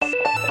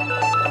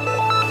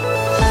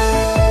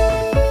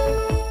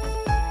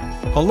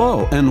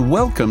Hello and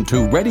welcome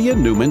to Reddy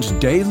Neumann's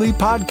Daily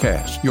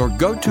Podcast, your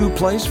go-to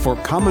place for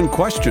common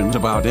questions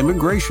about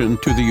immigration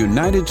to the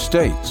United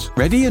States.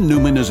 Reddy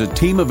Neumann is a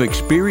team of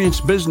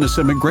experienced business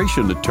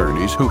immigration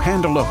attorneys who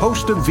handle a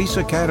host of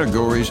visa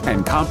categories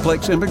and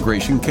complex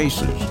immigration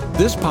cases.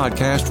 This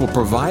podcast will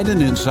provide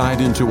an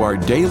insight into our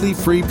daily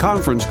free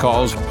conference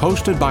calls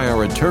hosted by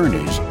our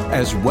attorneys,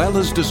 as well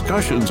as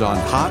discussions on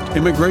hot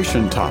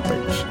immigration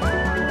topics.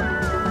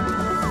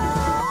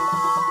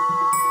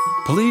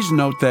 Please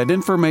note that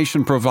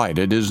information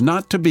provided is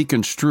not to be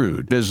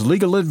construed as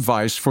legal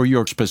advice for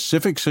your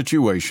specific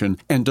situation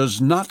and does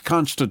not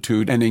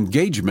constitute an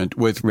engagement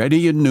with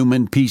Reddy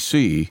Neumann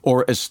PC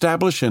or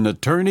establish an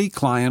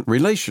attorney-client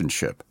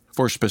relationship.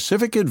 For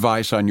specific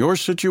advice on your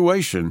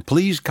situation,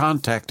 please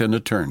contact an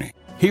attorney.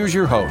 Here's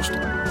your host.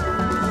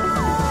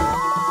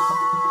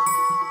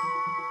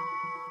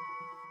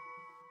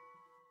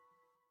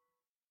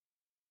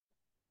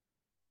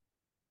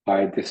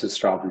 Hi, this is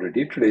Rahul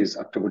Reddy. Today is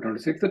October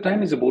 26th. The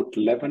time is about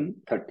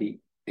 11:30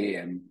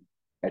 a.m.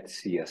 at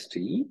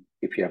CST.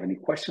 If you have any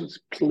questions,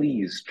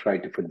 please try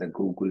to fill the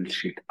Google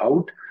Sheet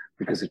out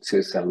because it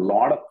saves a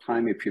lot of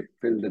time if you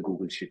fill the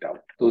Google Sheet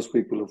out. Those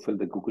people who fill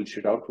the Google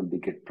Sheet out will be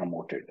get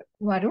promoted.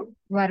 Varun,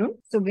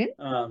 Subin.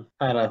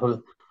 Hi,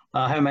 Rahul.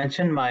 I have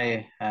mentioned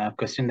my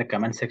question in the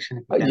comment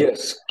section.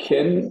 Yes,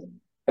 Ken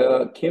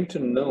came to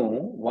know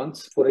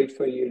once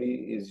 485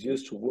 EAD is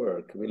used to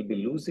work, we'll be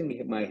losing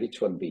my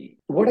H1B.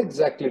 What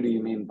exactly do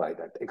you mean by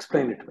that?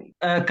 Explain it to me.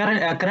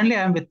 Currently,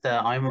 I'm with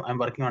I'm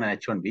working on an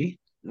H1B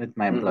with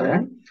my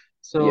employer.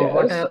 So Yes.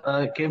 what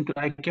I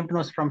came to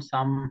know from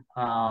some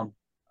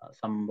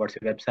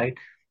website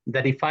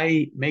that if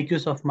I make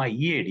use of my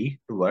EAD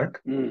to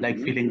work, like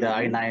filling the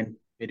I-9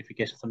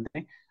 verification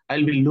something,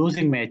 I'll be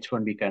losing my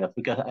H1B kind of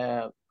because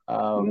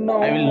No,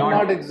 I will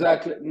not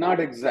exactly. Not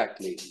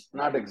exactly.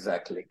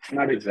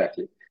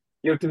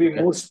 You have to be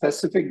more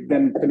specific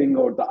than filling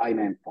out the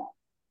I-9 form.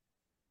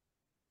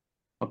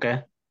 Okay.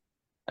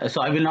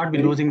 So I will not be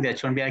losing the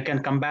H1B. I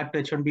can come back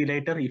to H1B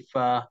later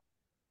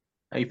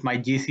if my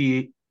GC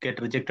get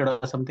rejected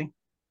or something.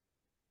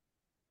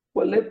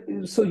 Well,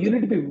 so you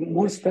need to be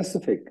more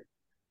specific.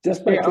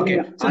 Just by Okay.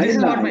 filling So this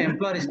is what my I-9.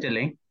 employer is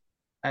telling.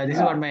 This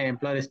is what my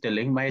employer is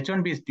telling. My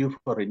H1B is due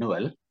for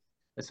renewal.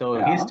 So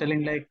he's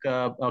telling like,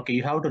 okay,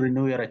 you have to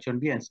renew your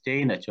H1B and stay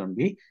in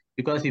H1B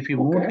because if you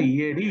move to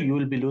EAD, you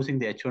will be losing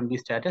the H1B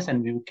status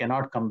and you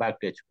cannot come back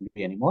to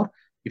H1B anymore.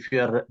 If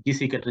your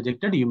GC get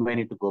rejected, you may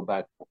need to go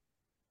back.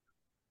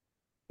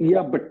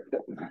 Yeah, but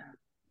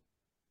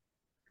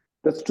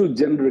that's too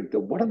generic.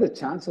 Though. What are the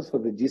chances for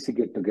the GC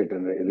to get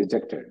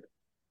rejected?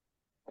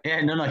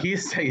 Yeah, no,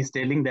 he's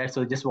telling that.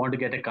 So just want to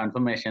get a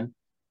confirmation.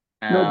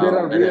 No, there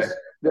are ways.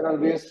 There are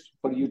ways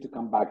for you to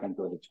come back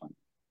into H1B.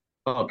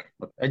 Okay.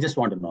 I just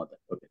want to know that.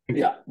 Okay.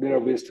 Yeah, there are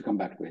ways to come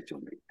back to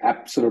H1B.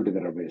 Absolutely,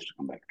 there are ways to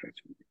come back to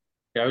H1B.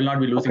 Yeah, I will not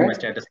be losing my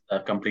status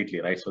completely,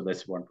 right? So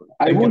that's one.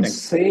 I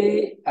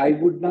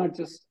would not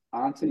just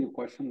answer your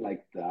question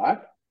like that.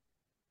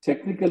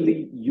 Technically,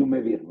 you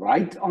may be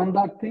right on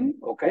that thing,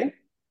 okay?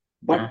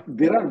 But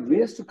there are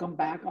ways to come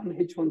back on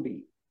H1B.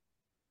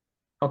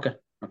 Okay.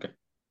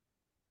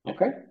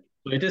 Okay?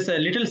 So it is a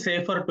little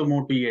safer to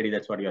move to EAD.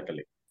 That's what you're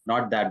telling.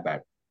 Not that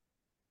bad.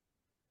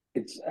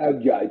 It's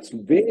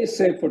way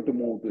safer to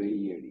move to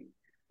EAD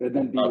rather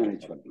than being on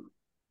H1B.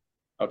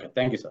 Okay,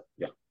 thank you, sir.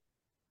 Yeah.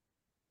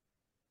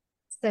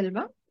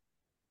 Selva.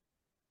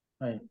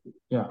 Hi.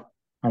 Yeah.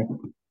 Hi.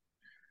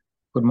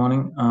 Good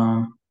morning.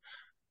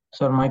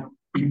 Sir, my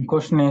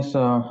question is,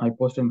 I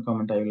posted in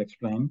comment, I will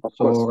explain.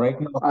 Right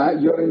now,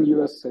 you're in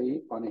USA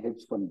on a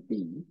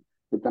H1B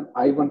with an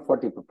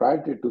I-140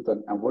 proprietary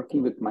to I'm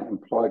working with my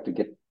employer to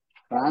get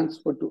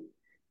transferred to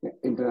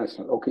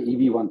international. Okay,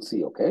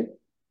 EB1C, okay?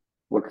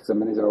 Work as a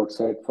manager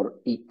outside for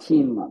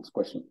 18 months.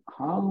 Question,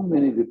 how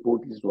many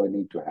reportees do I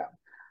need to have?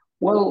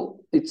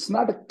 Well, it's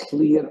not a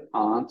clear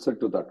answer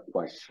to that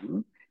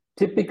question.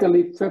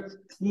 Typically,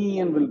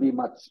 15 will be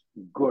much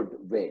good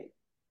way.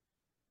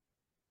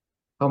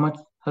 how much?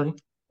 Sorry?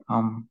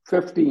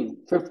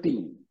 15.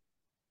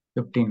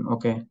 15,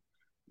 okay.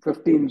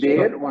 15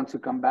 there, once you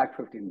come back,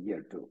 15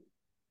 here too.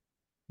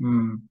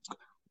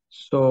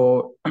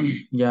 So,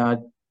 yeah.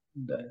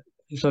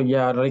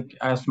 Like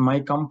as my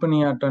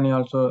company attorney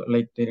also,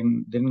 like they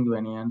didn't give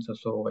any answer.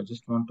 So I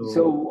just want to.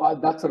 So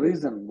that's the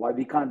reason why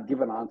we can't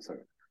give an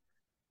answer.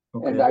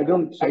 Okay. And I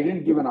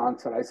didn't give an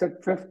answer. I said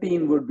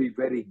 15 would be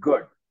very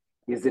good.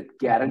 Is it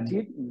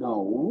guaranteed?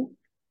 No.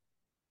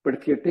 But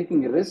if you're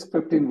taking a risk,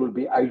 15 will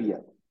be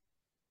ideal.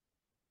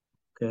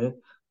 Okay.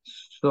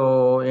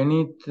 So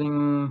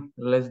anything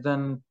less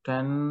than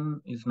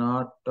 10 is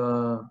not.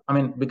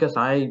 Because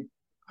I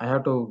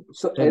have to.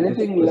 So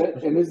anything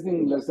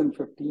less than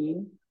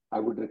 15, I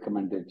would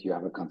recommend that you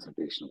have a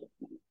consultation with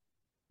me.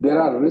 There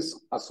are risks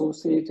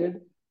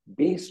associated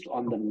based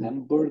on the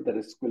number, the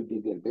risk will be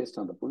there. Based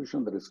on the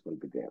position, the risk will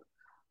be there.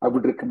 I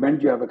would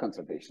recommend you have a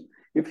consultation.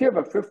 If you have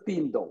a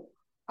 15 though,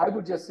 I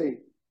would just say,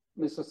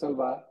 Mr.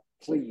 Silva,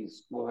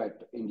 please go ahead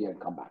to India and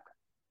come back.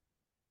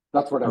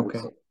 That's what I would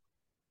say.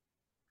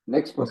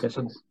 Next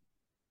question. Okay,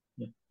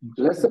 Yeah.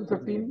 Less than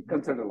 15,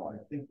 consider lawyer.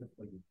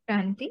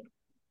 Shanti.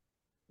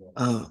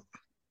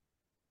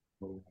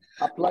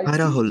 Applied Hi,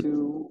 Rahul.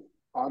 to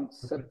on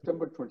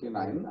September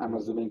 29, I'm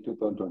assuming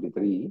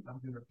 2023. I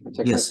checked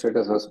my Yes.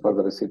 status as per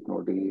the receipt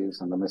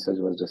notice, and the message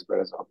was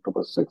displayed as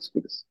October 6th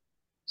because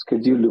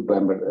scheduled you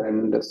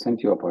and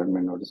sent you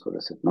appointment notice for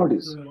receipt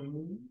notice.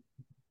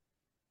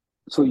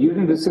 So you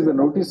didn't receive the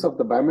notice of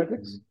the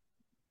biometrics?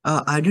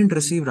 I didn't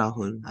receive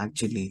Rahul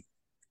actually.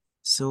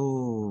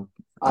 So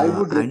I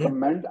would I didn't.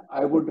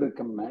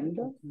 recommend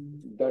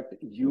that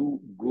you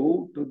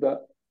go to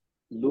the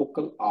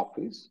local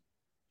office,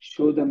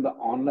 show them the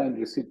online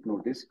receipt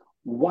notice.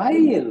 While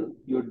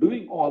you're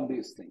doing all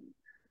these things,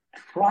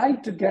 try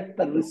to get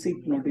the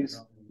receipt notice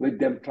with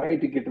them. Try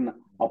to get an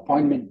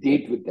appointment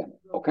date with them.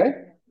 Okay?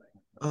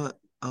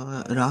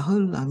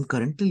 Rahul, I'm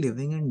currently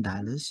living in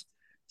Dallas.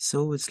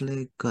 So it's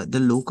like the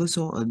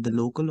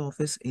local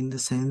office in the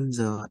sense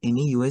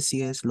any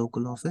USCIS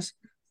local office.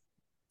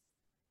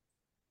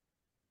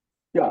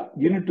 Yeah,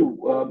 you need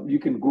to. You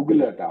can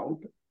Google it out.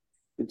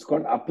 It's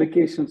called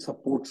Application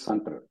Support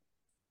Center.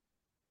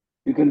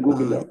 You can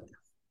Google it.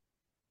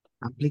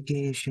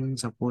 Application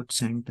Support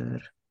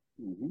Center.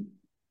 Mhm.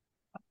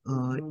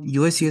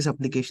 USCIS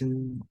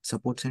Application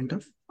Support Center.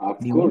 Of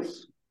Do you mean?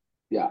 course.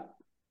 Yeah.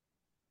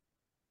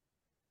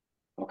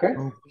 Okay.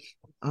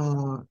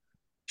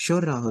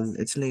 Sure, Rahul.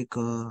 It's like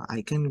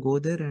I can go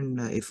there and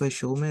if I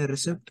show my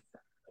receipt,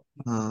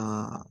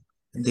 are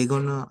they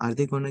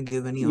gonna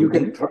give any You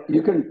can update?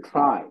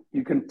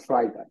 you can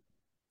try that.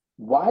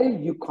 While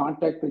you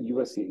contact the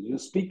USC, you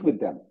speak with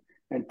them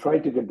and try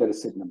to get the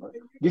receipt number.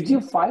 Did you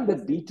file the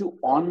D2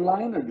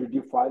 online or did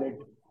you file it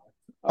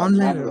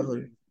Online,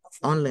 manually?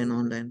 Rahul.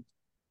 Online.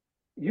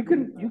 You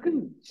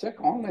can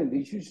check online.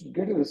 You should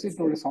get a receipt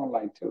notice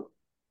online too.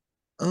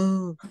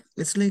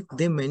 It's like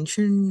they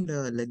mentioned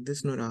like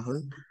this, no,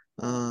 Rahul.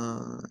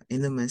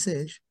 In the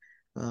message,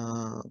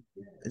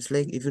 it's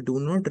like if you do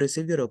not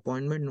receive your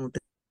appointment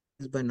notice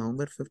by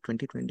November 5th,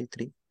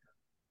 2023,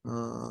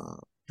 Yeah,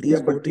 please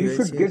go but to you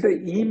should get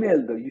USCIS. an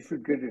email though. You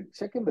should get it.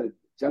 Check in the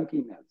junk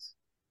emails.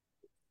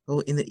 Oh,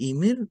 in the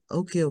email?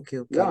 Okay.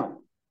 Yeah.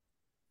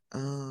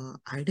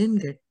 I didn't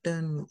get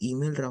an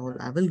email, Rahul.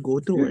 I will go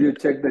through Did you it.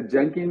 check the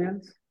junk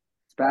emails?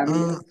 Spam Uh,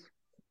 emails?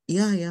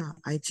 yeah,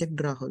 I checked,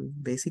 Rahul.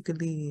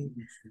 Basically,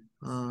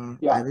 I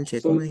Yeah. will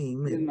check So my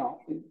email.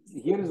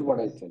 here is what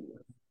I tell you.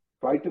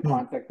 Try to Hmm.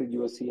 contact the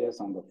USCIS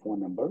on the phone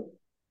number.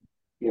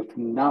 If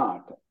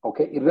not,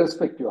 okay,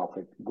 irrespective of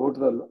it, go to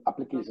the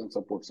application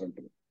support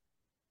center.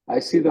 I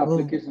see the Oh,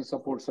 application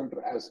support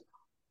center as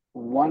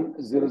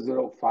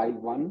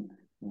 10051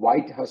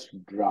 Whitehurst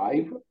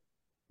Drive,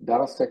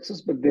 Dallas,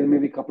 Texas, but there may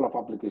be a couple of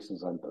application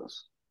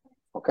centers.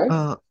 Okay?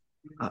 uh,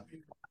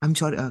 I'm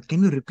sorry.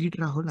 Can you repeat,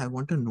 Rahul? I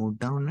want to note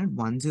down it.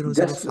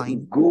 Just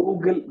 1005.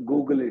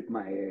 Google it,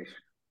 Mahesh.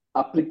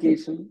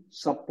 Application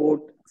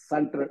support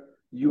center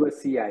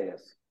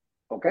USCIS.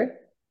 Okay?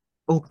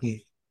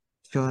 Okay.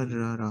 Sure,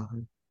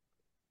 Rahul.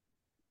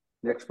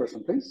 Next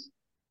person, please.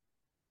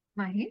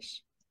 Mahesh.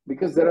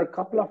 Because there are a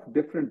couple of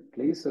different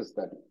places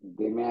that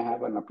they may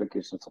have an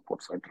application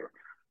support center.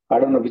 I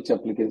don't know which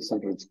application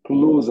center is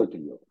closer to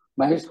you.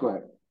 Mahesh, go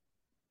ahead.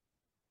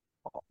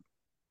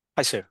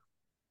 Hi, sir.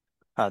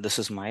 This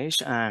is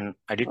Mahesh, and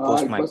I did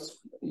post my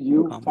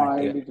You comment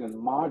filed here. it in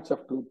March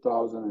of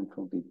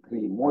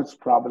 2023.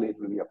 Most probably it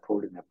will be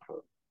approved in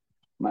April.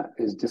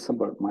 It's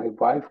December. My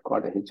wife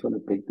got a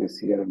H1B pick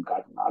this year and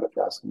got an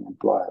RFA asking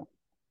employer.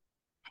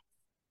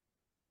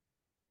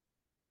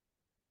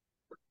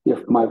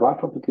 If my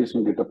wife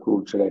application get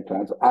approved, should I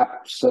transfer?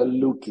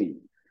 Absolutely.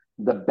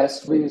 The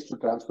best way is to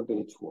transfer to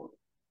H4.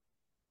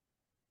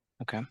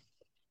 Okay.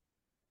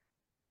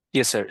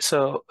 Yes, sir.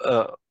 So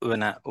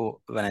when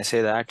I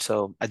say that,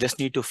 so I just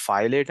need to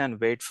file it and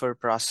wait for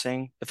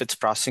processing. If it's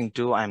processing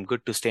too, I'm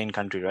good to stay in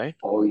country, right?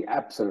 Oh,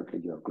 absolutely.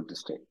 You're good to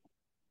stay.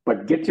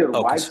 But get your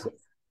Okay, wife's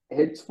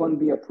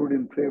H1B approved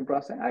in premium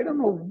processing. I don't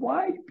know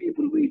why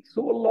people wait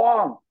so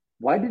long.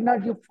 Why did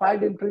not you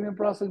file in premium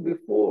processing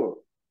before?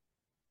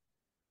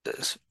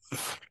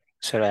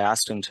 Sir, I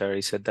asked him, sir.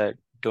 He said that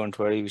don't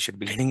worry, we should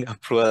be getting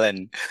approval,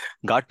 and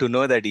got to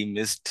know that he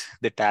missed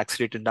the tax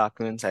return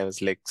documents. I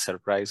was like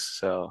surprised.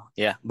 So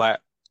yeah, but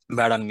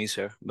bad on me,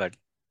 sir. But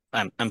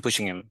I'm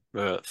pushing him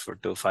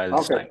to file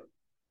this time.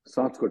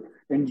 Sounds good.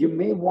 And you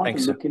may want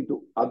Thanks, to look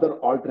into other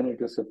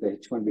alternatives if the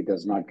H1B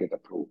does not get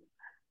approved.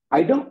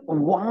 I don't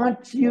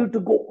want you to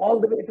go all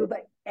the way to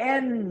the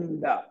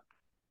end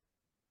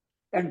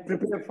and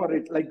prepare for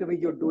it like the way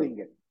you're doing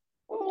it.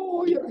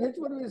 Oh, your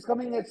H1B is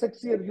coming at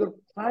 6 years. You're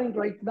crying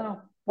right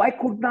now. Why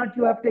could not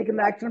you have taken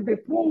action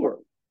before?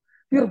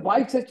 Your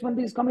wife's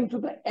H1B is coming to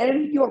the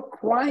end. You're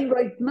crying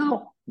right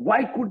now.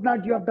 Why could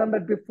not you have done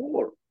that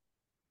before?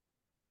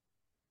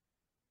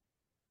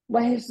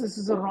 Mahesh, this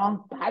is a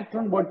wrong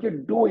pattern, what you're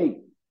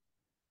doing.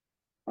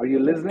 Are you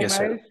listening, Yes,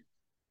 sir. Mahesh?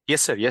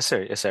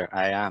 Yes, sir.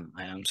 I am,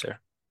 sir.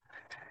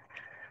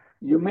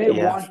 You may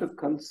want to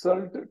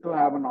consult to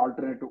have an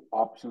alternative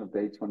option if the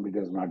H1B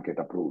does not get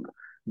approved.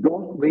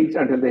 Don't wait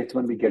until the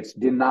H1B gets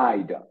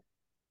denied.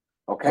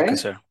 Okay? Okay,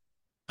 sir.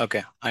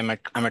 Okay, I'm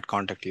at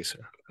contact you, sir.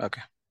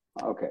 Okay.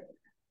 Okay.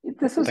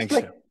 This is Thanks,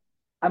 like, sir.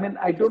 I mean,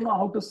 I don't know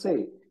how to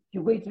say.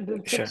 You waited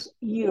until Sure. 6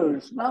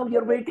 years. Now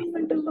you're waiting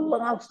until the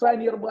last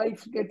time your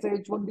wife gets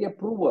H1B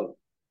approval.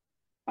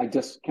 I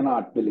just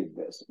cannot believe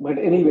this. But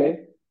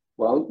anyway,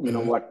 well, you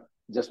know what?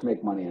 Just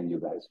make money on you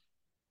guys.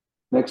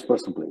 Next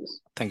person, please.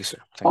 Thank you, sir.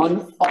 Thank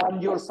you.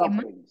 On your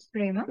sufferings.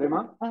 Prema.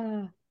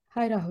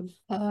 Hi, Rahul.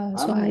 I'm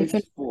an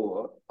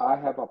H4. I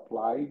have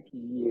applied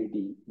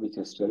EAD, which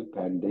is still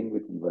pending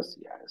with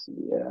USCIS.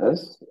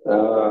 Yes.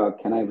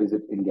 Can I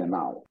visit India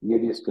now?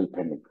 EAD is still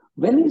pending.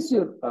 When is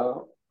your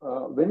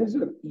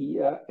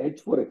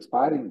H4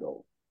 expiring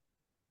though?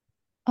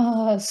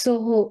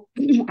 So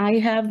I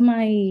have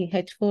my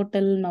H4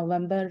 till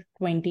November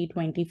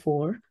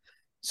 2024.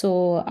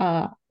 So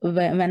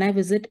when I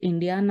visit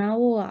India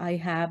now, I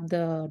have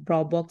the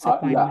Dropbox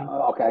appointment.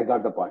 Yeah, okay, I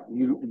got the point.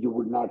 You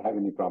would not have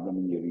any problem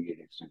in your EAD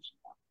extension.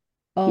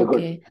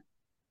 Okay.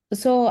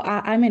 So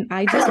I mean,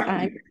 I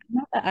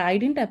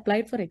didn't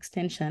apply for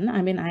extension.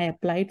 I mean, I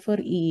applied for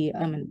EAD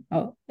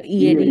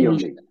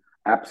only.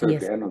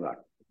 Absolutely, Yes. I know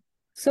that.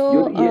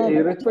 So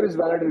your H4 is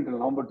valid until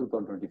November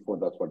 2024.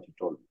 That's what you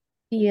told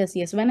me.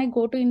 Yes. When I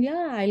go to India,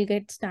 I'll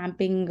get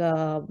stamping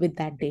with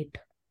that date.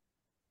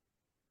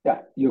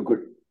 Yeah, you're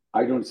good.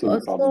 I don't see any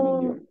problem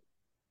in you.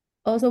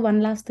 Also, one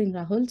last thing,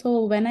 Rahul.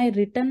 So when I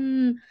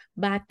return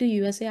back to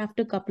USA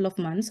after a couple of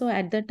months, so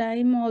at the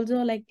time also,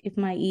 like if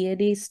my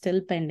EAD is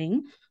still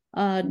pending,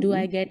 do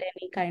I get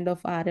any kind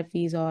of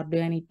RFEs or do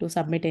I need to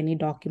submit any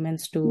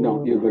documents to?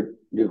 No, you're good.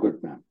 You're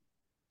good, ma'am.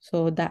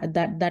 So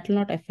that will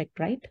not affect,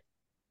 right?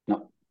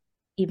 No.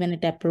 Even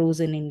it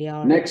approves in India.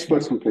 Or Next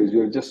person, please.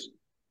 You're just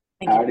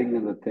adding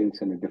in the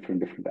things in a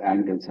different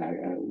angles.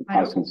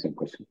 Asking the same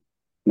question.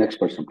 Next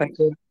person, please.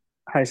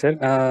 Hi, sir.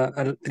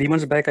 3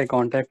 months back, I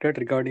contacted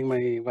regarding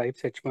my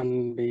wife's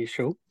H1B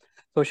issue.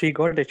 So she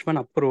got H1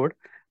 approved,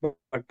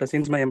 but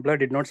since my employer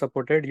did not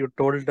support it, you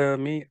told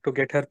me to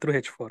get her through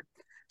H4.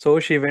 So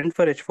she went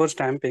for H4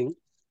 stamping,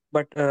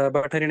 but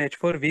her in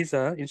H4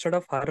 visa, instead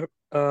of her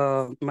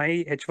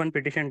my H1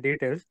 petition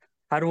details,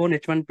 her own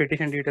H1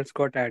 petition details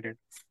got added.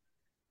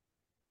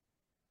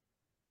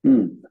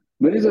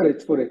 When is her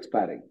H4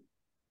 expiring?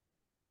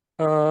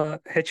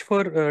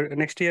 H4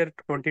 next year,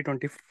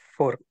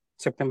 2024.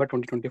 September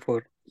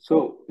 2024.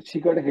 So she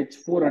got a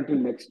H4 until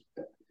next.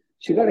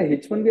 She got a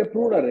H1B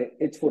approved or a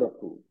H4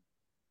 approved?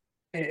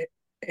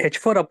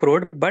 H4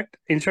 approved, but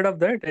instead of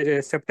that,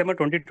 September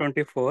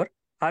 2024,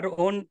 her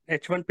own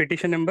H1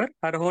 petition number,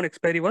 her own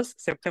expiry was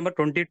September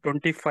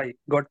 2025,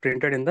 got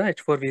printed in the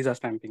H4 visa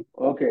stamping.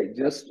 Okay,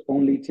 just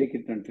only take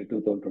it until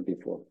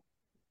 2024.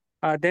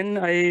 Then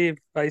I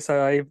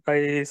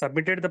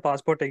submitted the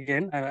passport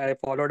again. I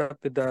followed up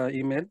with the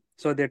email.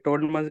 So they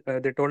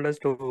told us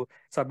to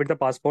submit the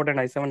passport and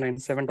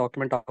I-797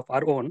 document of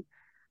our own.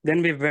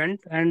 Then we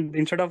went and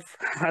instead of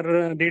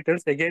her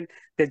details again,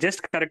 they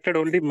just corrected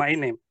only my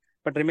name,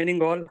 but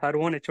remaining all her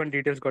own H1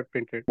 details got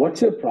printed.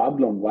 What's your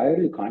problem? Why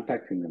are you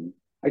contacting them?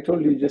 I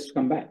told you just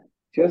come back.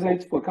 She has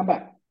H4, come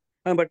back.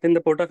 But in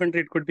the port of entry,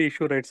 it could be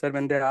issue, right, sir?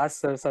 When they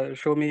ask,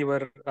 show me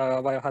your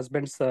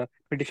husband's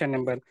petition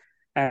number.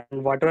 And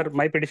whatever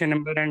my petition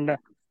number and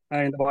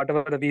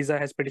whatever the visa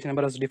has petition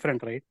number is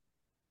different, right?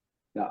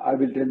 Yeah, I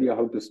will tell you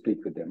how to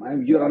speak with them.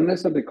 You're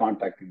unnecessarily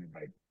contacting them,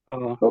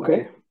 right?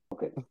 Okay.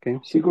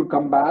 She could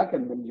come back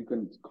and then you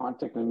can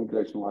contact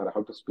immigration or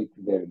how to speak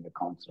there in the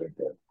consulate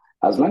there.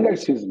 As long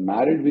as she's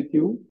married with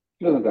you,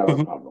 she doesn't have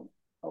a problem.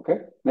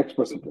 Okay. Next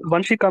person, please.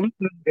 Once she comes,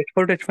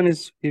 H4 to H1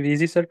 is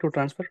easy, sir, to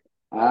transfer?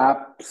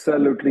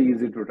 Absolutely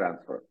easy to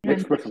transfer.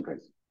 Next person,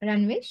 please.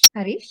 Ranvesh,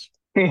 Harish.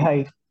 Hey,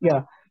 hi.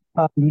 Yeah.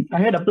 I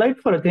had applied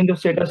for a change of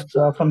status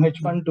from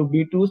H1 to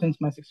B2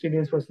 since my 60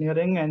 days was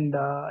nearing, and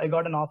I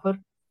got an offer.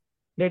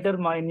 Later,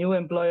 my new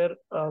employer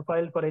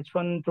filed for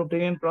H1 through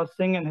premium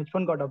processing, and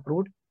H1 got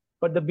approved.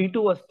 But the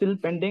B2 was still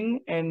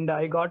pending, and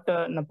I got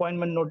an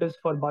appointment notice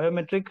for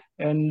biometric,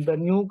 and the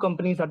new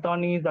company's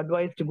attorneys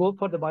advised to go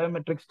for the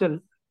biometric still,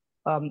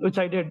 which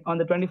I did on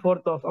the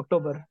 24th of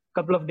October, a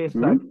couple of days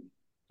back.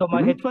 So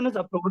my H1 is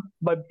approved,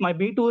 but my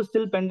B2 is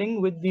still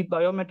pending with the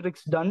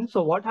biometrics done.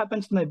 So what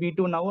happens to my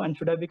B2 now, and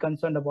should I be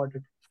concerned about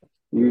it?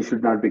 You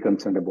should not be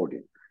concerned about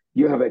it.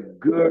 You have a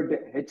good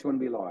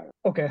H1B lawyer.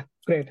 Okay,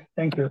 great.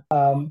 Thank you.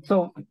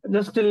 So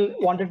just still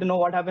wanted to know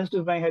what happens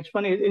to my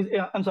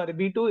H1. I'm sorry,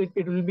 B2,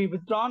 it will be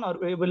withdrawn or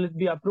will it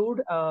be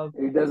approved?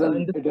 It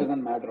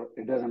doesn't matter.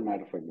 It doesn't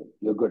matter for you.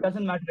 You're good. It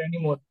doesn't matter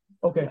anymore.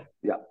 Okay.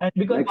 Yeah. And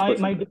because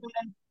my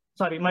dependent,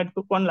 sorry,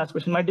 one last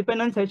question. My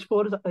dependent's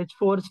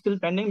H4 is still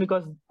pending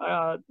because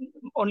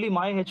only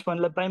my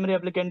H1, the primary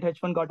applicant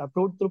H1 got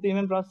approved through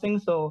premium processing.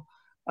 So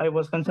I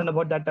was concerned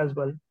about that as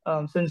well,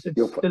 since it's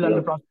still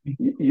under processing.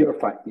 You're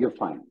fine. You're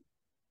fine.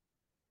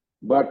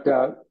 But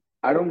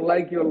I don't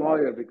like your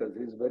lawyer because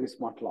he's a very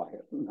smart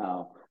lawyer.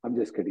 No, I'm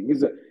just kidding.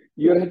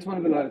 Your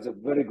H1 lawyer is a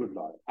very good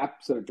lawyer.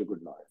 Absolutely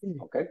good lawyer.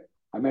 Okay?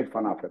 I made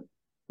fun of him.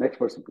 Next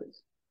person,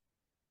 please.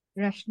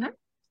 Rashna.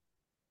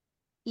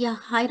 Yeah.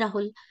 Hi,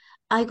 Rahul.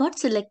 I got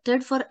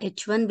selected for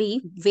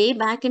H1B way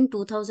back in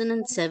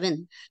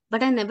 2007,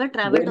 but I never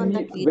traveled on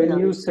that visa. When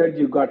you said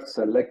you got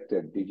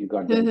selected, did you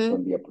got the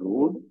H1B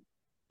approved?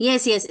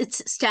 Yes,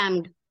 it's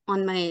stamped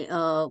on my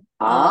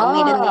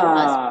maiden name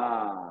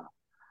passport.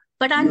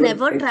 But I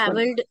never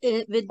traveled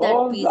with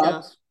that visa.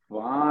 That's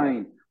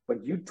fine.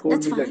 But you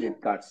told me that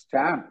it got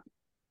stamped.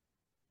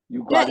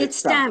 You got it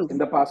stamped in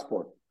the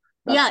passport.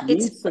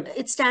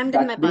 It's stamped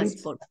in my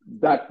passport.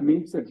 That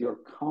means that you're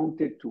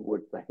counted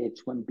towards the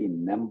H1B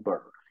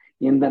number.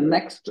 In the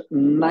next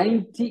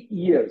 90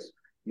 years,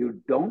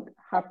 you don't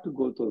have to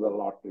go through the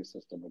lottery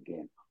system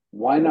again.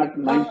 Why not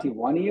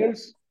 91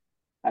 years?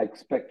 I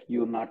expect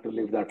you not to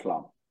live that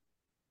long.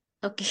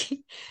 Okay.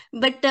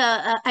 But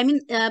I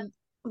mean,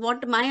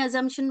 what my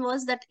assumption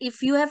was that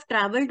if you have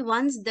traveled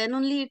once, then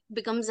only it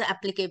becomes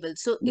applicable.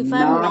 So if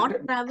I'm not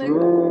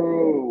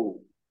traveled...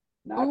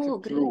 Not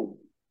true.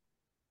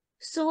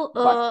 So,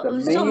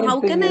 so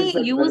how can I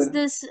use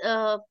this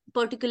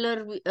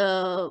particular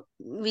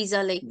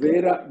visa? Like,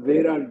 where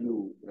are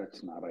you,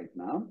 Rachna, right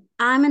now?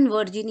 I'm in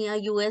Virginia,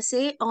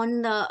 USA.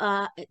 On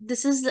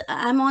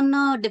I'm on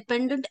a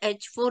dependent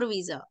H4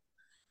 visa.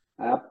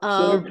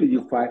 Absolutely,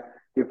 you find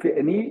if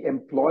any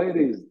employer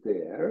is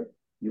there,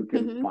 you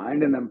can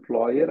find an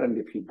employer, and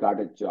if you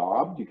got a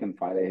job, you can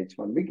file a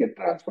H1B, get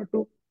transferred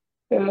to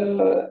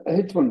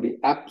H1B.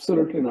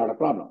 Absolutely not a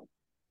problem.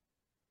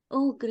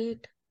 Oh,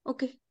 great.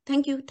 Okay.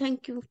 Thank you.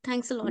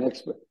 Thanks a lot.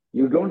 Next,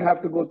 you don't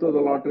have to go through the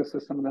lottery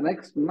system in the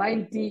next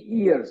 90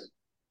 years.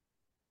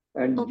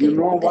 And you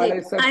know what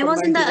I said? I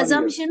was in the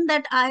assumption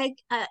that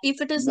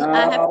if it is,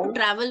 I have to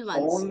travel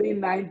once. Only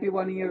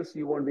 91 years,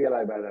 you won't be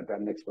alive by that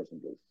time. Next question,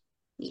 please.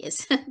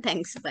 Yes.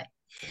 Thanks. Bye.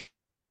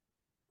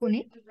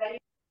 Puneet?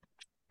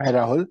 Hi,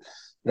 Rahul.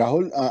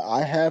 Rahul,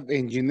 I have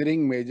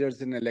engineering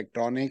majors in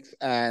electronics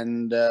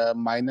and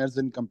minors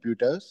in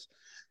computers.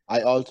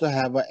 I also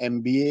have an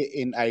MBA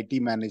in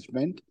IT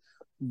management.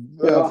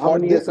 How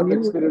many years of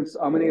experience?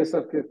 How many years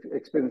of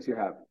experience you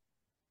have?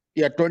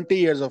 Yeah, 20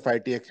 years of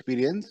IT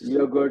experience.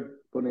 You're good,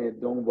 Puneet.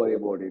 Don't worry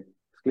about it.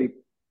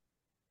 Sleep.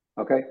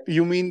 Okay.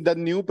 You mean the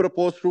new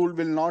proposed rule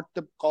will not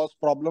cause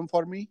problem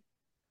for me?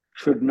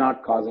 Should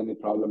not cause any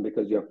problem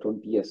because you have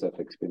 20 years of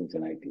experience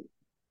in IT.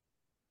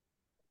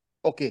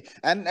 Okay,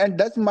 and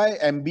does my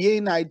MBA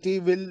in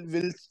IT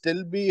will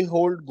still be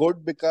hold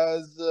good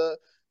because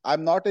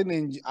I'm not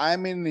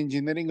I'm in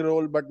engineering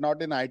role but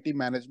not in IT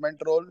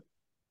management role?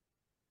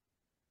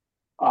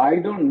 I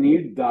don't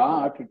need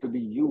that to be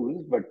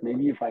used, but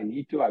maybe if I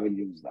need to, I will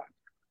use that.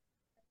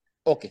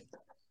 Okay,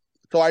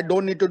 so I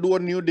don't need to do a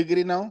new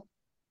degree now?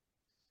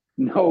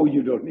 No,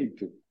 you don't need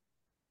to.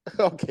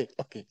 Okay.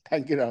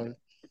 Thank you, Rahul.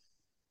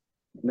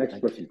 Next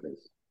question,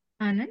 please.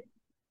 Anand?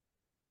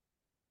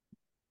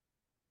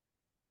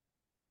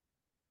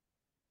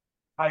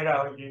 Hi,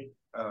 Rahulji.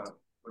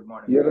 Good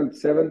morning. Year and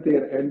 7th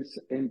year ends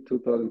in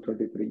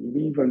 2023.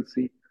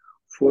 EV1C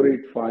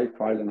 485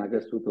 filed in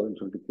August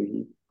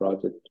 2023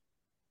 project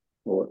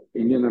or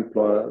Indian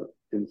employer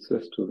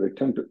insists to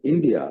return to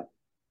India.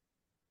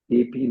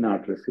 AP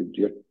not received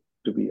yet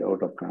to be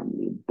out of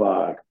family.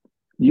 But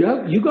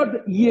you got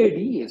the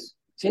EADs.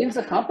 Change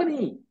the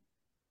company.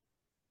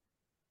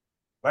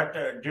 But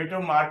due to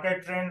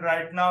market trend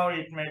right now,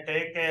 it may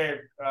take a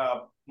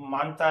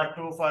month or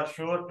two for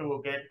sure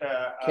to get.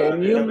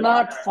 Can you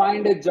not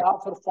find a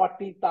job for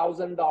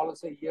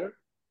 $40,000 a year?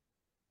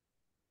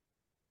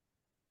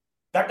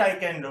 That I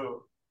can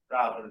do,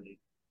 Rahulji.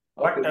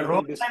 But the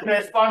roles and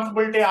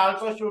responsibility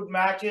also should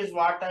match is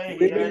what I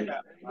heard.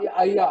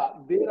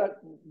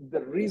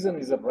 The reason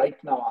is that right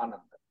now,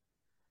 Anand,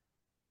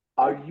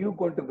 are you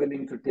going to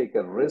willing to take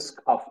a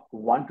risk of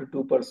 1 to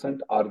 2%,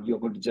 or you're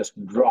going to just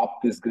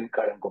drop this green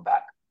card and go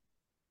back?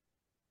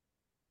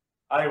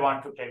 I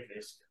want to take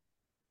risk.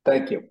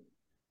 Thank you.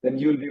 Then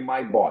you'll be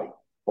my boy.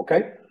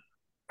 Okay?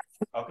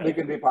 Okay. We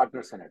can be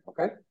partners in it.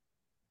 Okay?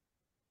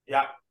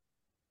 Yeah.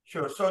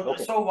 Sure. So,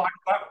 okay. So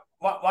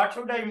what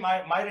should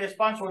my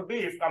response would be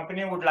if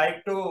company would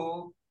like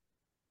to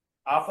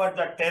offer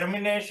the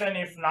termination?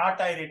 If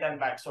not, I return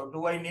back. So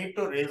do I need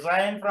to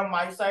resign from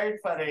my side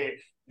for a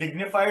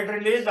dignified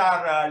release,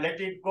 or let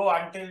it go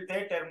until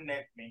they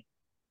terminate me?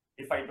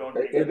 If I don't.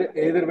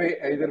 Either way,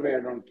 I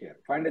don't care.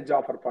 Find a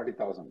job for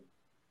 40,000,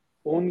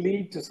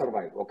 only to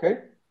survive. Okay.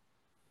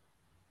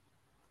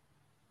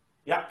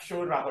 Yeah,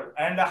 sure, Rahul.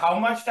 And how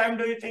much time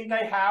do you think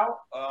I have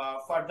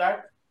for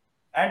that?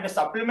 And the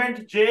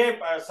supplement J,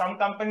 some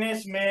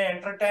companies may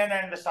entertain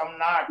and some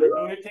not. Do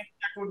you think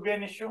that would be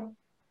an issue?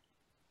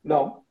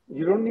 No,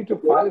 you don't need to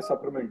file a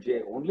supplement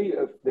J. Only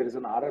if there is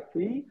an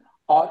RFP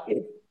or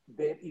if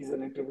there is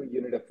an interview,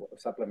 you need a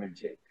supplement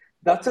J.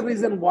 That's the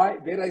reason why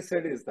where I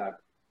said is that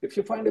if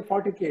you find a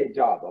 40K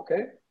job,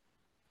 okay,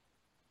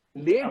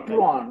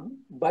 later on,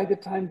 by the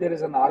time there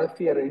is an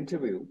RFP or an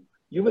interview,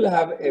 you will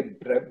have a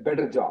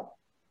better job.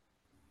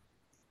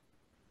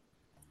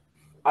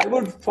 I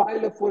would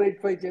file a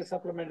 485J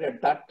supplement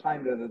at that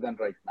time rather than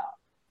right now.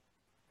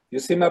 You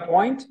see my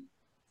point?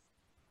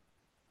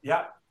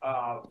 Yeah.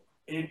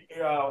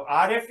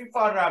 RFE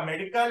for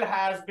medical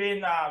has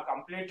been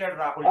completed,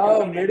 Rahul.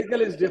 Oh,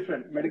 medical is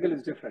different. Medical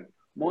is different.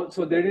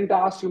 So they didn't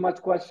ask you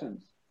much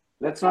questions.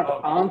 Let's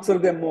not answer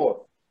them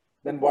more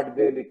than what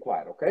they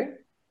require, okay?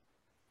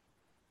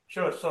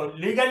 Sure. So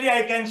legally,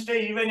 I can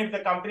stay even if the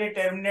company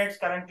terminates.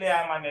 Currently,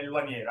 I am on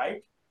L1A,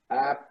 right?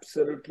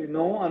 Absolutely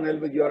no. On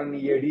L1, you're on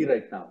EAD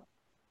right now.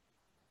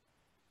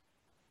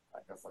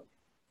 Wonderful.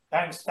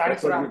 Thanks,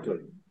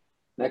 Rahul.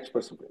 Next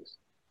person, please.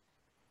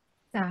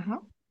 Saha.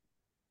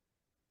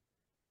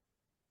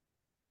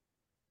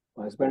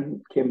 My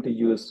husband came to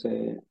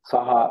USA.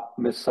 Saha,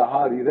 Miss Saha,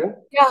 are you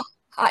there? Yeah.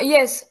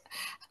 Yes.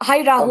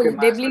 Hi, Rahul. Okay,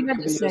 my Devlin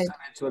husband came to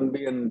US on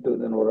H1B and to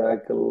an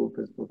Oracle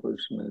principal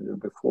position manager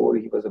before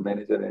he was a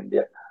manager in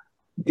India.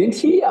 Didn't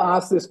he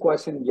ask this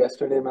question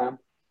yesterday, ma'am?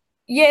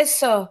 Yes,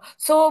 sir.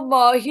 So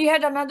he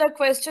had another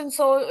question.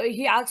 So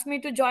he asked me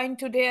to join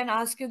today and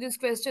ask you this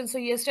question. So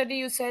yesterday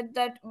you said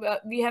that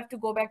we have to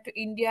go back to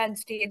India and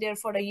stay there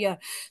for a year.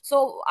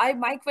 So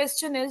my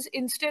question is,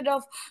 instead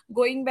of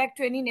going back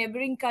to any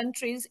neighboring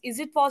countries, is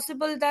it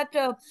possible that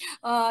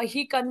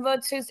he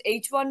converts his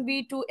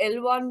H1B to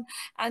L1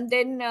 and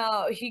then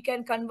he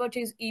can convert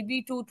his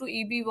EB2 to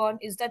EB1?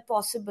 Is that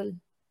possible?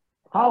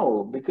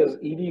 How? Because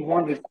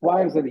EB1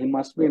 requires that he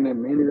must be in a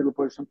managerial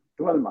position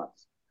for 12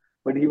 months.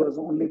 But he was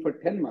only for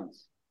 10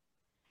 months.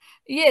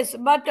 Yes,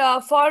 but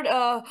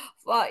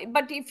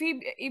but if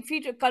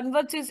he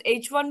converts his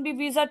H1B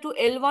visa to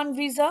L1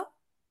 visa,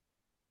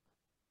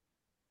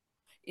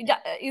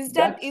 is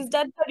that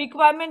the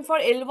requirement for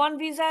L1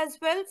 visa as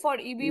well for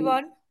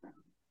EB1?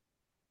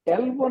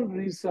 L1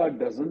 visa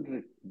doesn't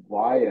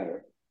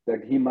require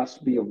that he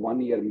must be a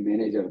one-year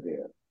manager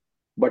there.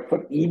 But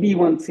for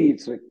EB1C,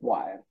 it's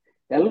required.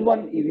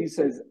 L1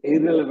 visa is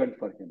irrelevant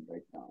for him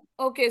right now.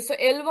 Okay, so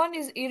L1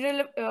 is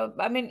irrelevant.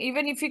 I mean,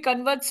 even if he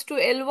converts to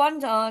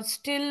L1,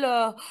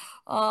 still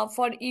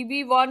for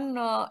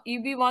EB1C,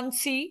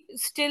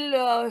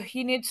 still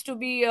he needs to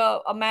be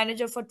a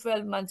manager for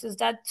 12 months. Is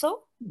that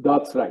so?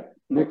 That's right.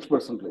 Next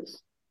person,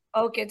 please.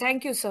 Okay,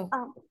 thank you, sir.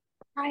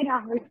 Hi,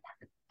 Rahul.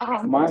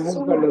 My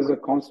husband has a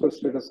consular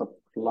status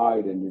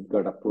applied and it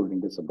got approved in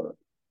December.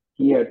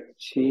 He had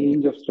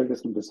change of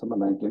status in December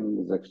 19,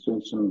 his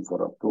extension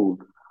for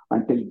approved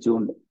until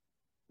June,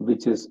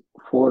 which is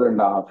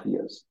 4.5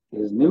 years.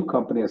 His new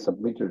company has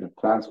submitted a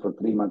transfer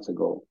 3 months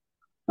ago,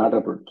 not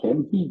approved.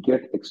 Can he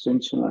get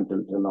extension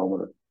until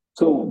November?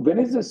 So when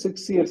is the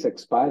 6 years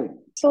expiring?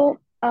 So,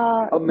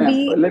 let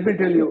me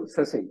tell you,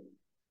 Sasi,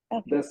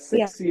 okay. the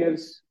 6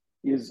 years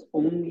is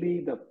only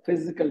the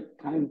physical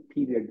time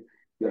period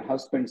your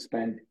husband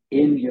spent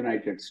in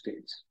United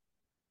States.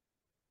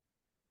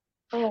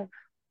 Oh,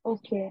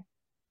 okay.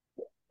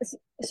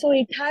 So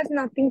it has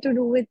nothing to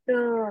do with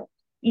the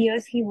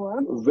years he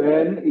worked?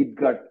 When it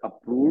got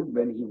approved,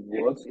 when he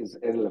works is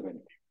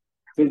irrelevant.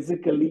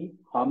 Physically,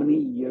 how many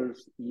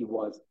years he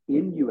was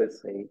in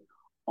USA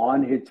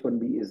on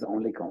H1B is the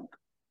only count.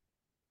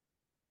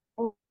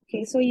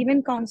 Okay, so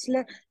even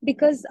consular,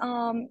 because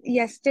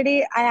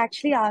yesterday I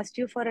actually asked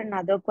you for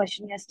another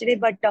question yesterday,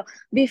 but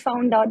we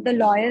found out the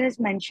lawyer has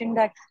mentioned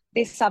that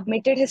they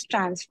submitted his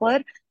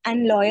transfer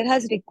and lawyer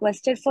has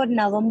requested for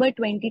November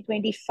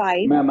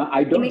 2025. Ma'am,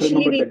 I don't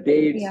remember the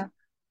dates. Yeah.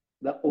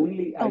 The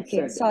only I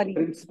said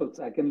principles.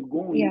 I can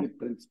go only with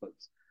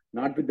principles,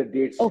 not with the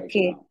dates right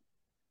now.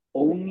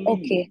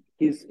 Only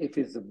if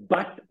his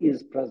butt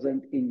is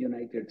present in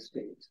United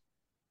States.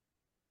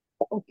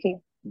 Okay.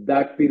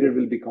 That period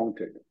will be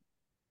counted.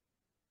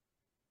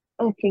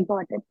 Okay,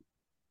 got it.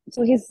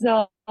 So his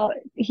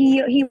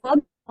he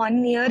worked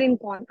 1 year in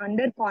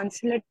under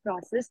consulate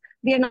process.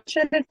 We are not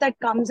sure if that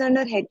comes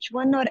under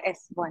H1 or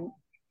S1.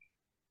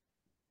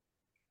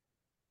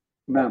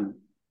 Ma'am,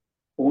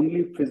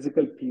 only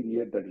physical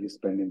period that he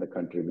spent in the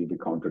country will be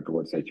counted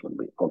towards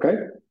H1B.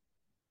 Okay?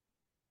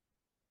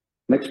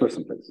 Next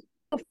person, please.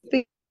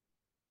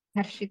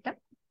 Harshita.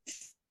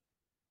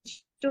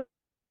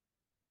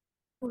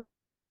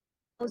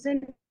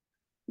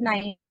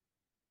 2009.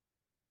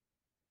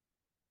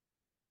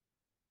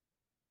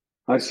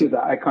 Harshita,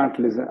 I can't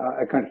listen.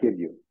 I can't hear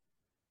you.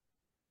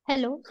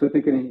 Hello.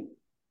 Shruti, can you?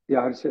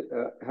 Yeah,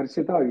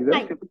 Harshita, are you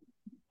there?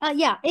 Hi.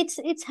 Yeah, it's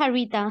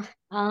Harita.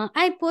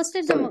 I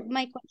posted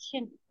my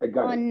question. I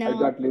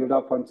got laid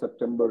off on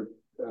September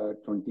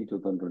 20,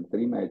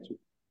 2023. My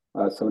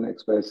 7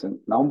 expiration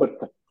November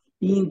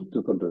 13th,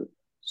 2023.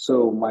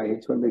 So my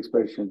H1B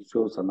expiration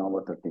shows on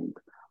November 13th.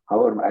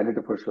 However, my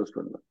identity for shows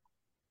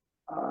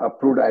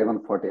approved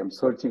I-140. I'm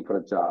searching for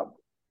a job.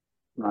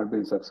 Not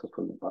been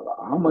successful.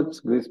 How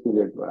much grace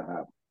period do I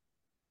have?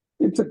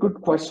 It's a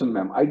good question,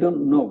 ma'am. I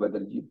don't know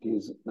whether it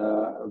is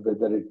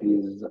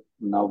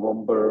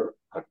November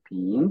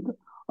 13th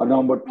or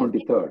November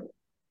 23rd.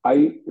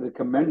 I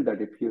recommend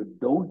that if you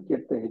don't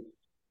get the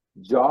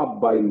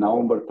job by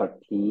November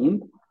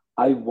 13th,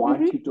 I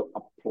want you to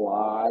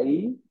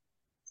apply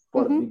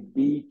for the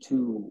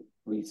B2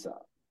 visa.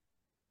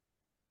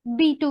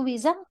 B2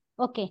 visa?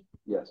 Okay.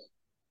 Yes.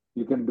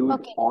 You can do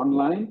it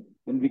online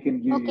and we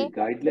can give you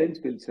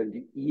guidelines. We'll send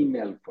you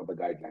email for the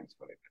guidelines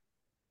for it.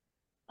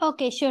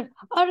 Okay, sure.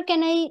 Or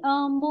can I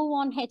move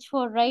on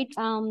H4, right?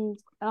 On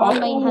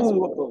my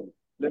husband.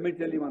 Let me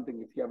tell you one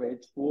thing. If you have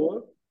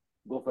H4,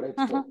 go for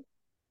H4.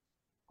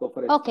 Go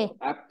for H4. Okay.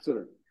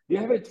 Absolutely. Do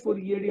you have H4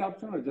 EAD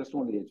option or just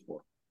only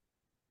H4?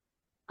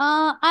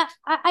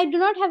 I do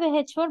not have a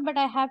H4, but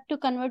I have to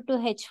convert to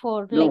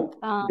H4. No.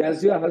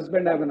 Does your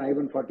husband have an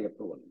I-140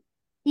 approval?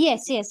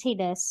 Yes, he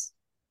does.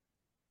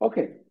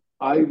 Okay.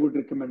 I would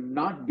recommend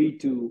not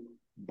B2,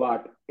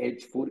 but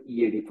H4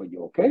 EAD for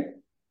you, okay?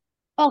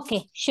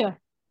 Okay, sure.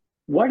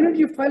 Why don't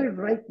you file it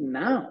right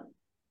now?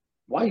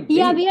 Why wait?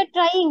 Yeah, we are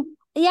trying.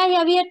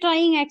 Yeah, we are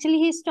trying. Actually,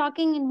 he's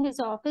talking in his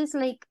office,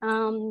 like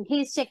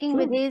he's checking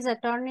with his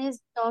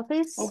attorney's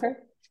office. Okay.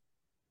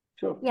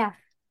 Sure. Yeah.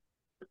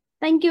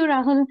 Thank you,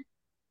 Rahul.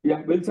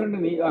 Yeah, we'll send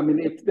an I mean,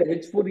 if the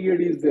H4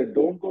 EAD is there,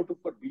 don't go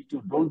for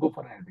B2, don't go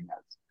for anything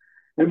else.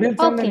 And we'll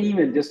send an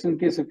email just in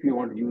case if you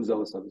want to use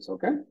our service,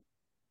 okay?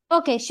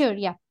 Okay, sure.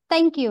 Yeah.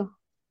 Thank you.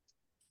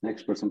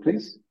 Next person,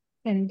 please.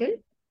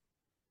 Senthil.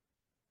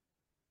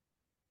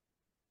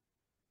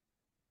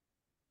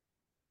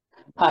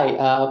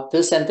 Hi,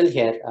 this is Senthil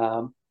here.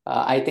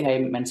 I think I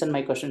mentioned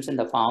my questions in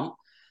the form.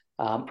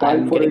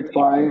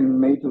 5485 in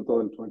May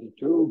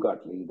 2022,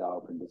 got laid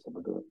off in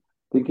December.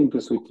 Thinking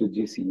to switch to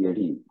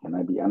GCEAD. Can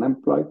I be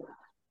unemployed?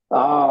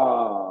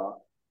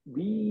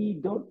 We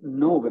don't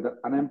know whether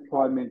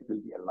unemployment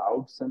will be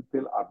allowed,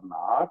 Senthil, or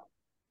not.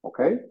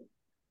 Okay.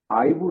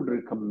 I would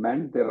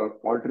recommend there are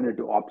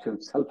alternative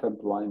options,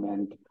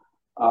 self-employment,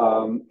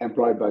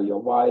 employed by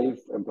your wife,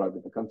 employed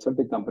with a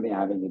consulting company,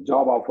 having a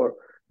job offer.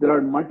 There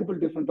are multiple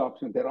different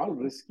options. They're all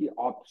risky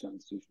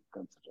options you should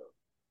consider.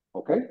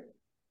 Okay?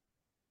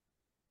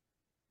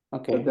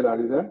 Okay. Senthil, are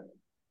you there?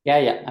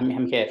 Yeah,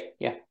 I'm here.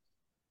 Yeah.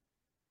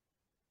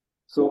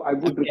 So I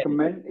would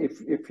recommend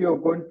if you're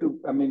going to,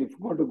 if you're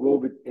going to go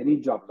with any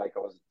job, like I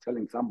was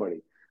telling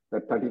somebody,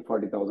 that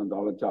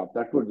 $30,000-$40,000 job,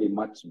 that would be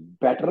much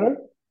better.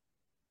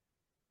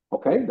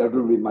 Okay, that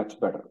would be much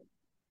better.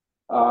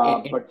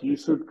 But you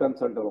should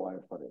consult a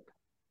lawyer for it.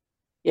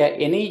 Yeah,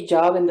 any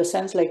job in the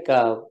sense like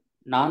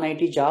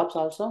non-IT jobs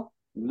also?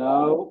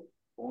 No,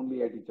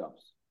 only IT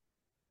jobs.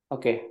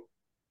 Okay,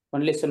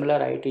 only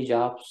similar IT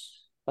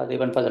jobs,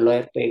 even for the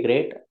lower pay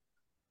grade.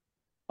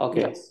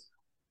 Okay.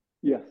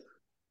 Yes.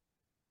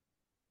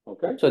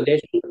 Okay. So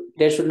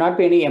there should not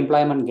be any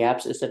employment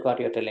gaps. Is that what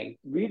you're telling?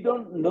 We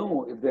don't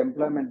know if the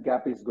employment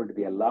gap is going to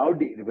be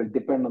allowed. It will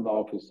depend on the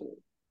officer.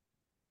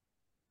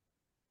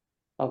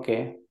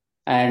 Okay.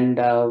 And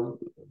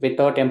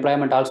without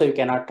employment also you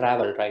cannot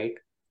travel, right?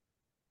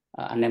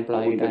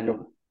 Unemployed.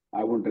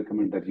 I wouldn't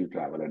recommend that you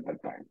travel at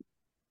that time.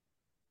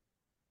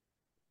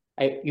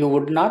 You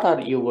would not,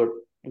 or you would?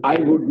 Okay. I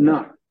would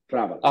not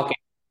travel. Okay.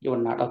 You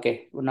would not.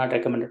 Okay. Would not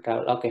recommend to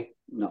travel. Okay.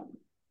 No.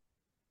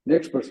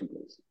 Next person,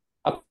 please.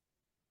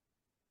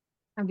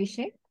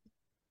 Abhishek.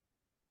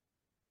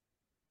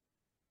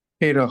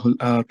 Hey, Rahul.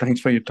 Thanks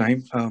for your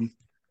time.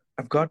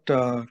 I've got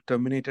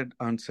terminated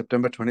on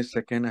September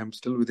 22nd. I'm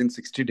still within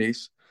 60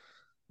 days.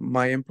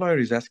 My employer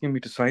is asking me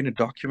to sign a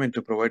document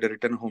to provide a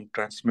return home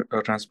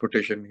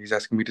transportation. He's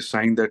asking me to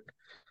sign that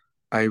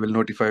I will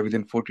notify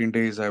within 14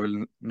 days. I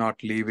will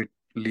not leave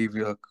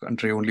the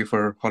country only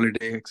for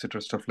holiday,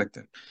 etc., stuff like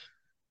that.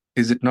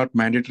 Is it not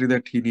mandatory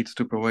that he needs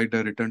to provide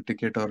a return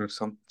ticket or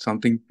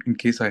something in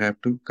case I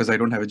have to? Because I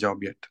don't have a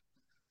job yet.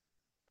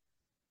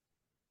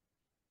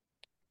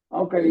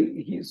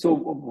 Okay, so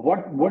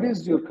what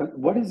is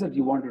it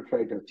you want to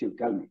try to achieve?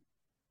 Tell me.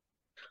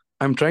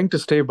 I'm trying to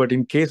stay, but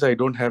in case I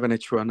don't have an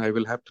H1, I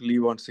will have to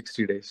leave on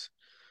 60 days.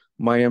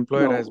 My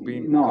employer has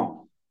been...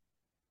 No,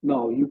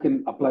 you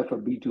can apply for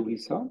B2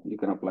 visa. You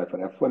can apply for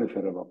F1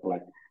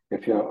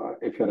 if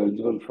you're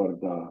eligible for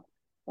the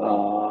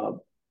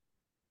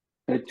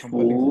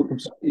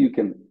H4. You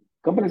can.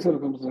 Company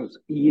circumstances,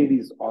 EAD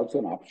is also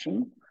an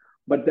option,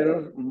 but there are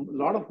a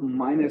lot of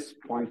minus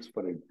points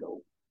for it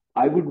though.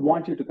 I would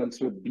want you to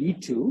consider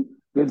B2.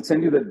 We'll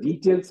send you the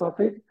details of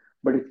it,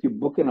 but if you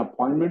book an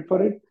appointment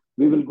for it,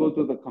 we will go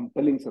through the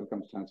compelling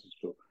circumstances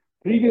too.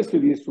 Previously,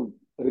 we used to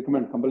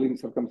recommend compelling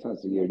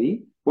circumstances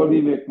EAD, well, we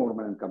make more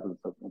money in compelling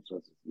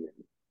circumstances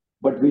EAD.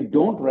 But we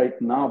don't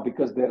right now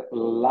because they're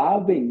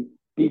allowing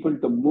people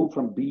to move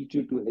from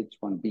B2 to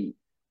H1B.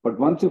 But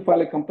once you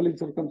file a compelling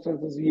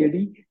circumstances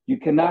EAD, you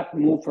cannot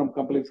move from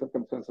compelling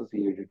circumstances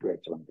EAD to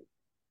H1B.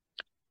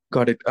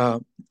 Got it.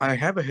 I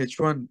have a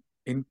H1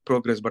 in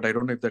progress, but I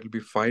don't know if that will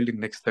be filed in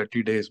next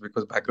 30 days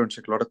because background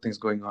check, a lot of things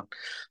going on.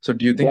 So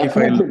do you think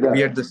Definitely if I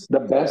be at this... The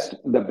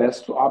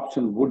best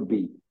option would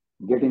be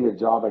getting a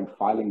job and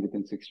filing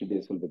within 60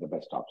 days will be the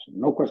best option.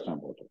 No question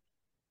about it.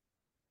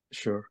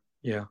 Sure.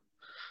 Yeah.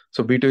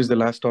 So B2 is the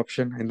last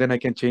option, and then I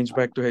can change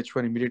back to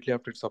H1 immediately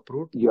after it's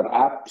approved? You're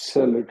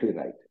absolutely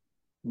right.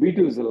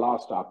 B2 is the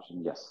last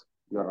option. Yes,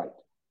 you're right.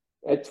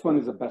 H1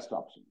 is the best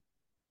option.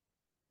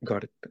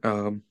 Got it.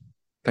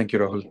 Thank you,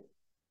 Rahul. Okay.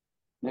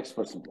 Next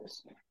person,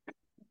 please.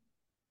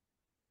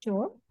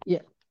 Sure.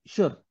 Yeah,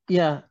 sure.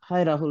 Yeah.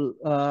 Hi, Rahul.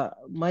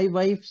 My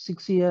wife's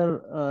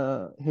 6-year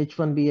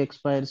H1B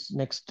expires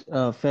next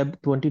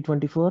Feb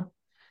 2024.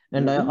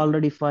 and I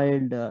already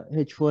filed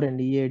H4 and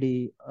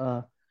EAD.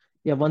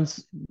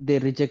 Once they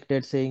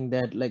rejected, saying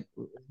that like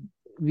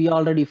we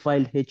already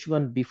filed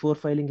H1 before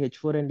filing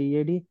H4 and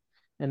EAD,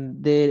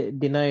 and they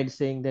denied,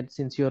 saying that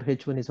since your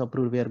H1 is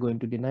approved, we are going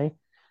to deny.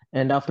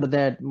 And after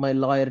that, my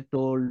lawyer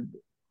told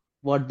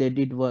what they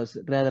did was,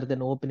 rather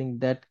than opening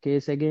that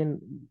case again,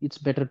 it's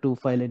better to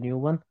file a new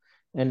one.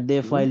 And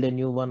they filed a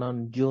new one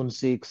on June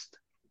 6th.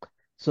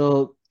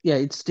 So yeah,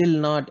 it's still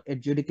not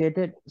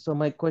adjudicated. So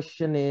my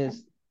question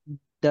is,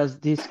 does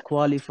this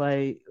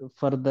qualify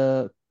for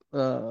the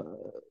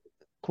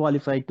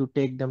qualify to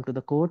take them to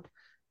the court,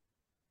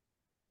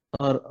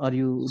 or are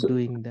you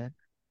doing that?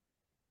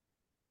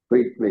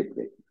 Wait.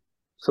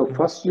 So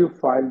first you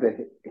file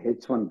the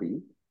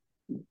H1B.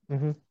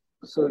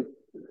 So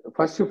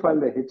first you file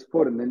the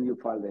H4 and then you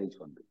file the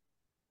H1B.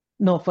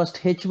 No, first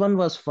H1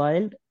 was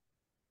filed,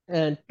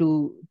 and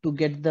to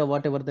get the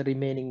whatever the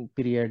remaining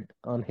period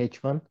on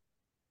H1,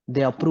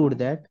 they approved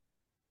that.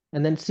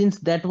 And then since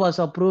that was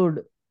approved,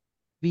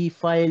 we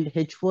filed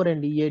H4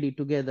 and EAD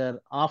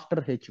together after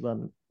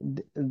H1.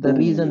 The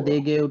reason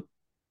they gave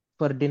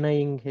for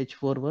denying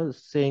H4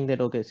 was saying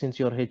that, okay, since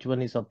your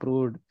H1 is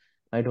approved,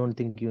 I don't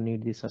think you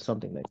need this, or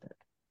something like that.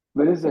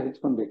 When is the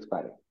H1B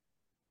expiring?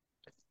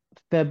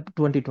 Feb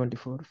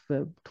 2024,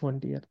 Feb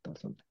 20th or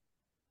something.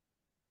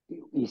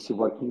 Is she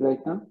working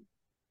right now?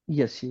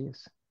 Yes, she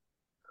is.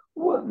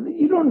 Well,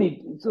 you don't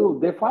need, so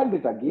they filed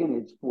it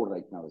again, H4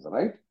 right now, is that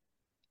right?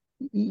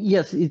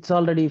 Yes, it's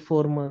already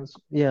 4 months.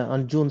 Yeah,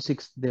 on June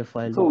 6th, they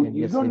filed So it.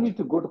 you don't need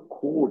to go to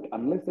court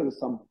unless there is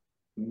some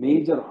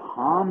major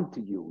harm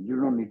to you. You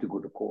don't need to go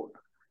to court.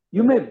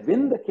 You may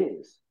win the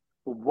case,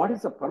 but what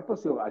is the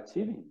purpose you're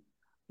achieving?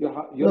 You're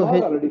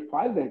already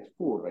filed the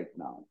H4 right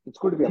now. It's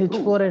going to be approved.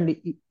 H4 and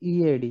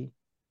EAD.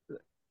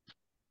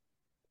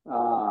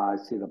 I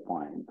see the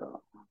point.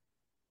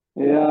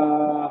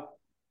 Yeah.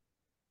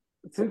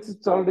 Since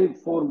it's already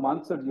 4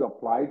 months that you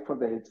applied for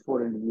the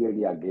H4 and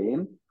EAD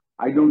again,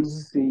 I don't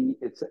see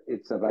it's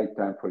a right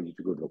time for you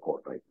to go to the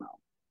court right now.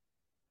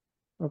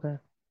 Okay.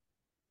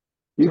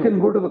 You can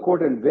go to the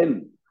court and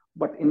win,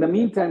 but in the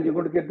meantime, you're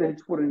going to get the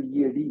H4 and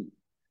EAD.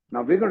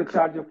 Now we're going to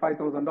charge you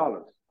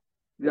 $5,000.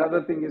 The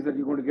other thing is that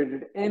you're going to get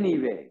it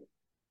anyway.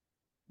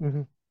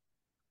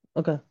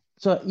 Okay.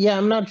 So yeah,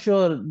 I'm not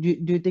sure. Do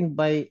you think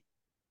by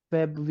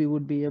Feb we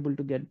would be able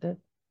to get that?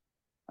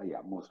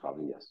 Yeah, most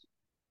probably yes.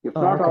 If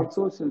not,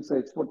 also since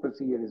the H4 plus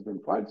EAD has been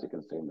filed, you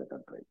can stay in the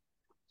country.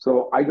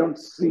 So I don't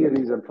see a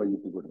reason for you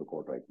to go to the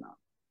court right now.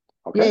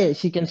 Okay. Yeah,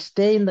 she can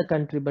stay in the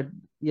country, but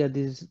yeah,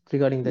 this is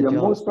regarding the job.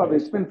 Most probably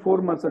it's been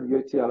 4 months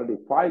that she already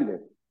filed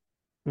it.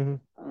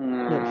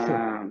 Yeah,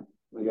 sure.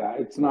 Yeah,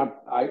 it's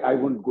not. I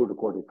wouldn't go to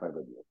court if I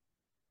were you.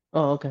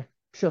 Oh, okay,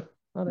 sure.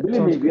 All right.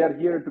 Believe me, we are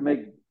here to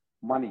make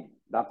money.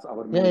 That's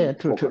our main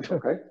true.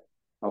 Okay.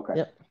 Okay.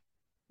 Yeah.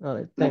 All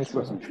right. Next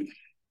Thanks. person.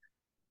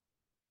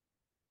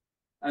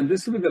 And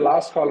this will be the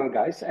last caller,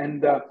 guys.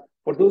 And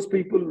for those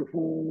people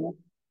who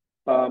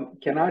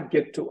cannot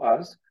get to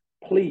us,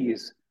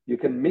 please, you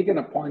can make an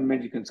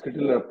appointment. You can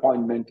schedule an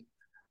appointment,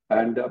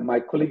 and my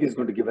colleague is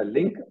going to give a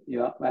link.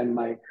 Yeah, and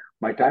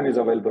my time is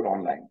available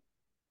online.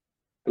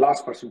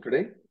 Last person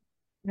today.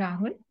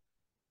 Rahul.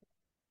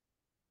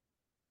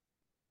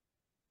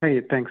 Hey,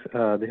 thanks.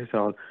 This is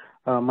Rahul.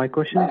 My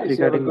question is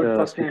regarding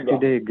the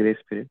 60-day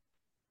grace period.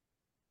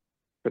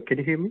 So can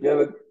you hear me?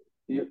 Yeah,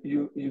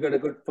 you got a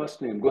good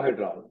first name. Go ahead,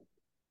 Rahul.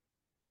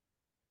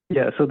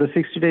 Yeah, so the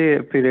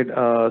 60-day period,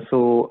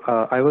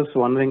 I was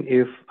wondering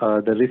if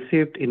the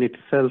receipt in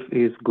itself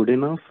is good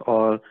enough,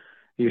 or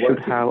you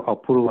should have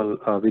approval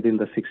within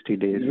the 60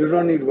 days. You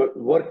don't need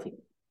working.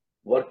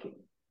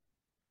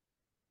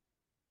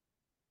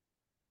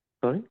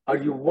 Sorry? Are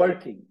you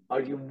working?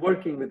 Are you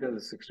working within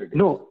the 60 days?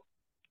 No.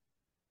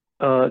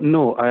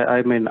 No,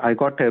 I mean, I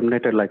got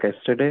terminated like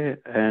yesterday,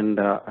 and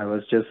I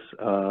was just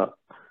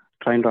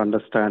trying to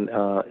understand,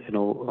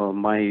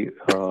 my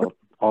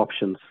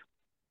options.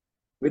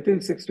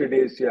 Within 60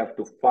 days, you have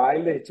to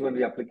file the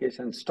H1B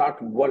application,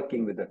 start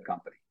working with that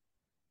company.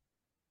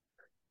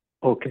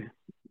 Okay.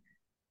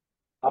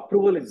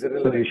 Approval is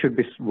irrelevant. So you should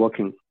be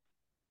working.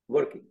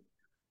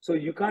 So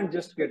you can't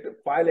just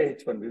file a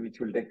H1B, which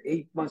will take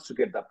 8 months to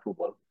get the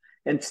approval,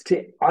 and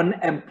stay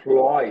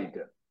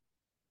unemployed.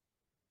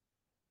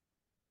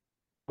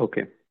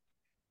 Okay.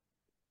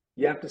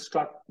 You have to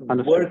start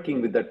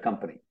working with that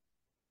company.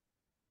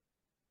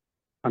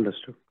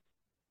 Understood.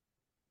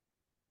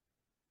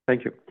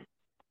 Thank you.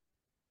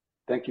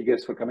 Thank you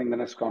guys for coming. The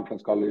next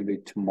conference call will be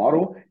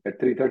tomorrow at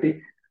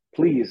 3:30.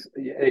 Please,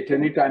 at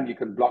any time, you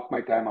can block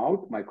my time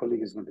out. My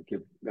colleague is going to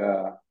give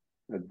the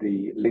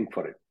link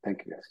for it.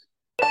 Thank you, guys.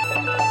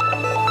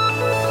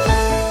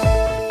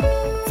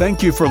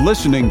 Thank you for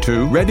listening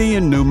to Reddy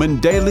and Neumann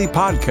Daily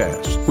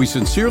Podcast. We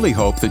sincerely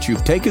hope that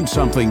you've taken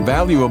something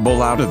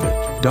valuable out of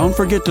it. Don't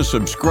forget to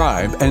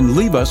subscribe and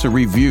leave us a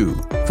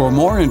review. For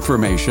more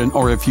information,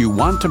 or if you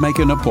want to make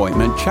an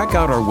appointment, check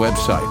out our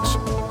websites,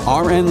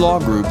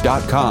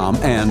 rnlawgroup.com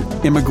and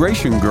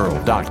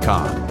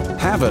immigrationgirl.com.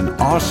 Have an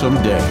awesome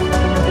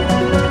day.